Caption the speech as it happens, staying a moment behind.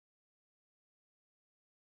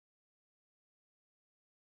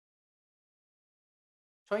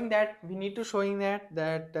showing that we need to showing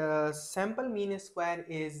that sample mean square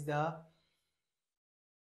is the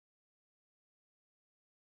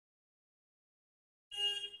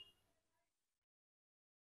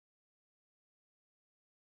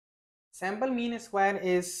sample mean square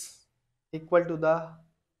is equal to the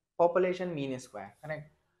population mean square,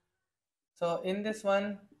 correct? So in this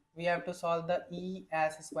one we have to solve the E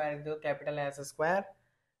as square, the capital S square,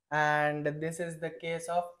 and this is the case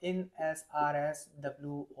of in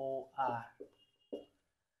SRSWOR.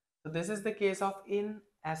 So this is the case of in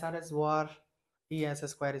SRSWOR. E s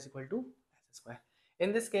square is equal to s square.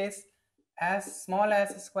 In this case, as small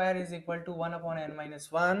s square is equal to 1 upon n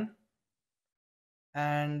minus 1,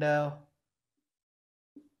 and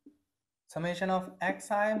summation of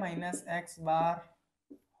xi minus x bar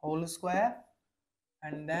whole square,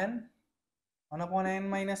 and then 1 upon n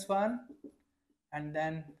minus 1, and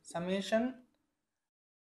then summation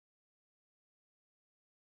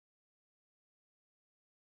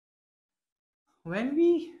when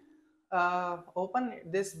we open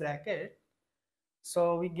this bracket,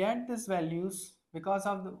 so we get these values because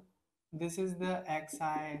of this is the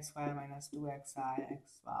xi square minus 2xi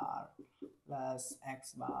x bar plus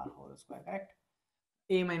x bar whole square, correct?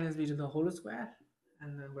 A minus b to the whole square,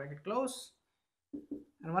 and then bracket close,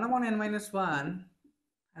 and 1 upon n minus 1,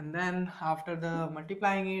 and then after the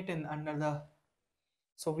multiplying it and under the,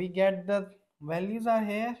 so we get the values are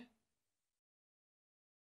here.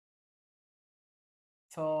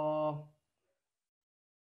 So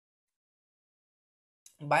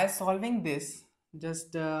by solving this,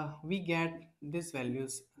 just we get these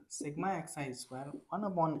values: sigma xi square 1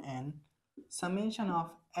 upon n summation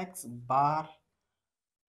of x bar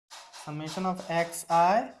summation of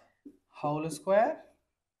xi whole square.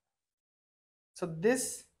 So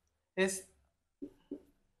this is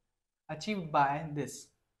achieved by this.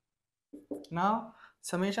 Now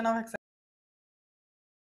summation of xi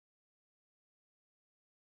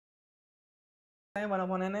 1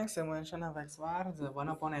 upon nx, summation of x bar is 1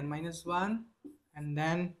 upon n minus 1, and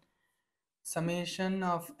then summation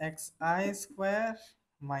of xi square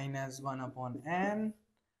minus 1 upon n,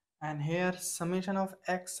 and here summation of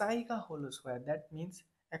xi ka whole square, that means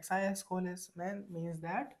xi whole square means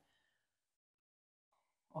that,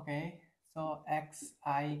 okay, so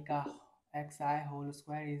xi whole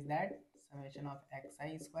square is that summation of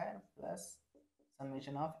xi square plus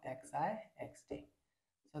summation of xi xj.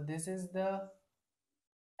 So this is the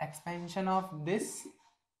expansion of this,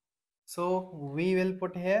 so we will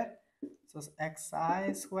put here, so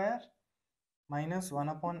xi square minus 1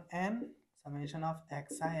 upon n summation of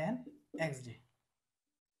xi and xj,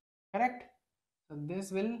 correct? So this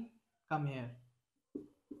will come here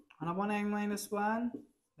 1 upon n minus 1,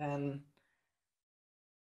 then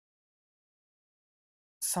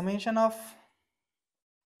summation of,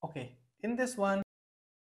 okay, in this one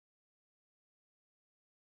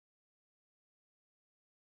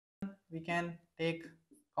we can take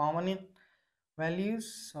common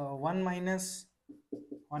values, so 1 minus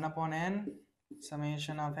 1 upon n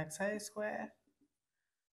summation of xi square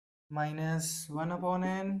minus 1 upon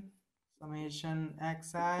n summation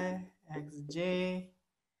xi xj.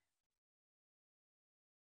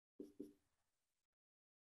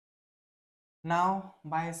 Now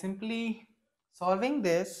by simply solving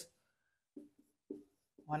this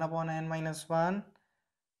 1 upon n minus 1,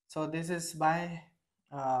 so this is by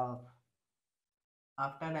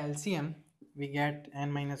after LCM we get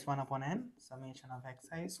n minus 1 upon n summation of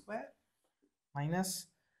xi square minus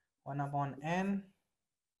 1 upon n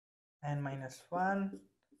minus 1,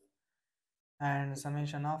 and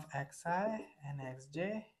summation of xi and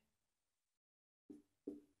xj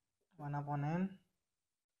 1 upon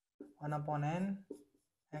n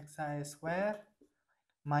xi square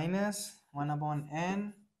minus 1 upon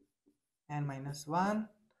n minus 1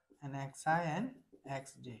 and xi and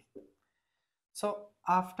xj. So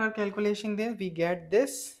after calculating this we get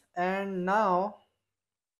this, and now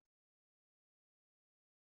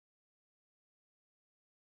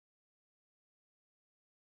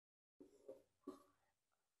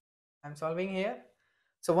I'm solving here.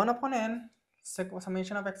 So 1 upon n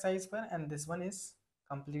summation of xi square, and this one is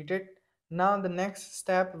completed. Now the next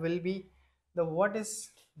step will be the what is,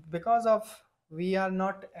 because of we are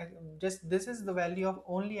not just this is the value of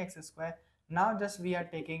only x square. Now just we are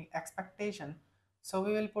taking expectation, so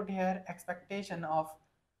we will put here expectation of,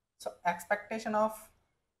 so expectation of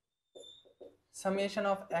summation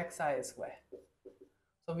of xi square.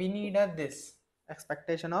 So we need this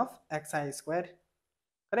expectation of xi square,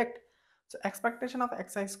 correct? So expectation of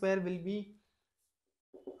xi square will be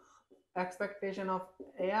expectation of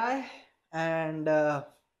ai and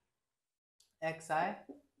xi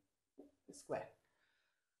square.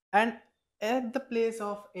 And at the place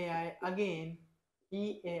of ai, again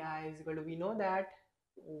eai is equal to, we know that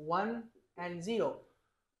 1 and 0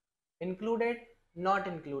 included, not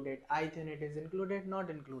included, either it is included, not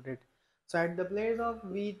included. So at the place of,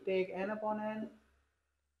 we take n upon n,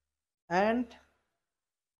 and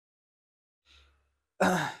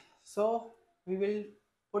so we will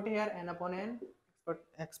put here n upon n,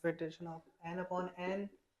 expectation of n upon n,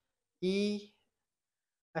 e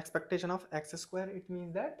expectation of x square. It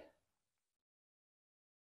means that,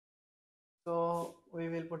 so we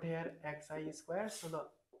will put here xi square. So the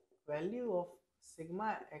value of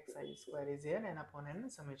sigma xi square is here n upon n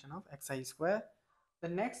summation of xi square. The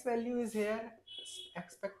next value is here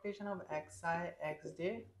expectation of xi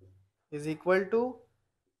xj is equal to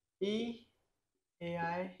e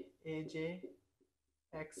ai aj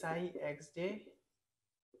xi xj,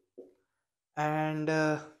 and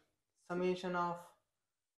summation of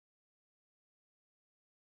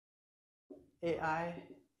ai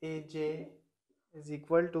aj is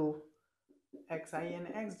equal to xi and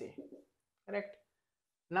xj, correct.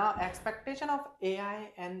 Now expectation of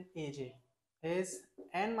ai and aj is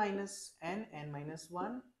n minus n, n minus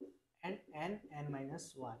 1, and n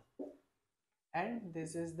minus 1, and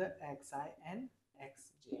this is the xi and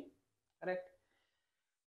xj, correct.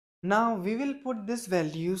 Now we will put these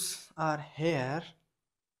values are here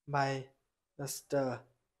by just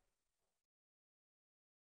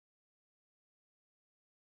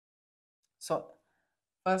so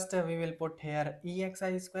first we will put here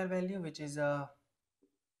exi square value, which is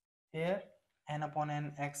here n upon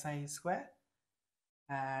n xi square,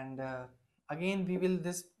 and again we will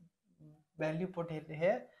this value put it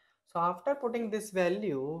here. So after putting this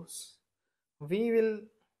values, we will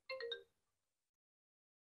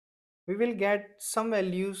get some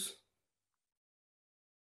values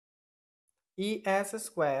es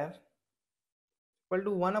square equal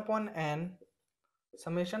to 1 upon n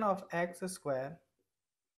summation of x square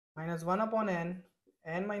minus 1 upon n,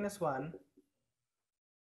 n minus 1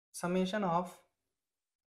 summation of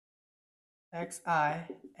xi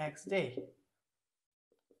xj,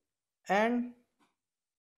 and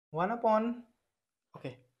 1 upon,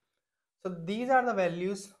 okay, so these are the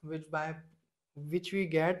values which we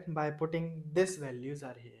get by putting these values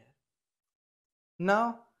are here.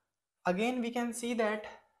 Now again we can see that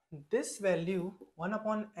this value 1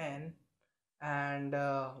 upon n and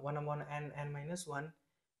 1 upon n, n minus 1,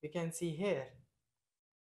 we can see here,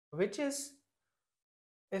 which is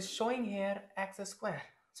showing here x square.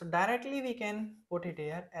 So directly we can put it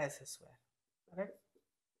here as square, correct,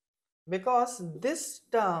 because this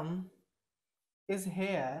term is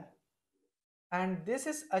here and this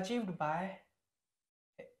is achieved by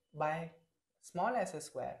small s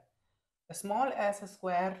square. A small s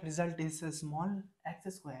square result is a small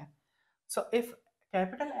x square. So if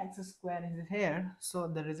capital X square is here, so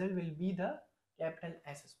the result will be the capital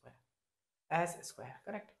S square,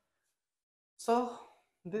 correct. So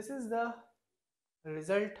this is the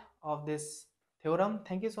result of this theorem.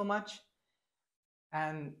 Thank you so much,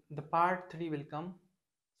 and the part 3 will come.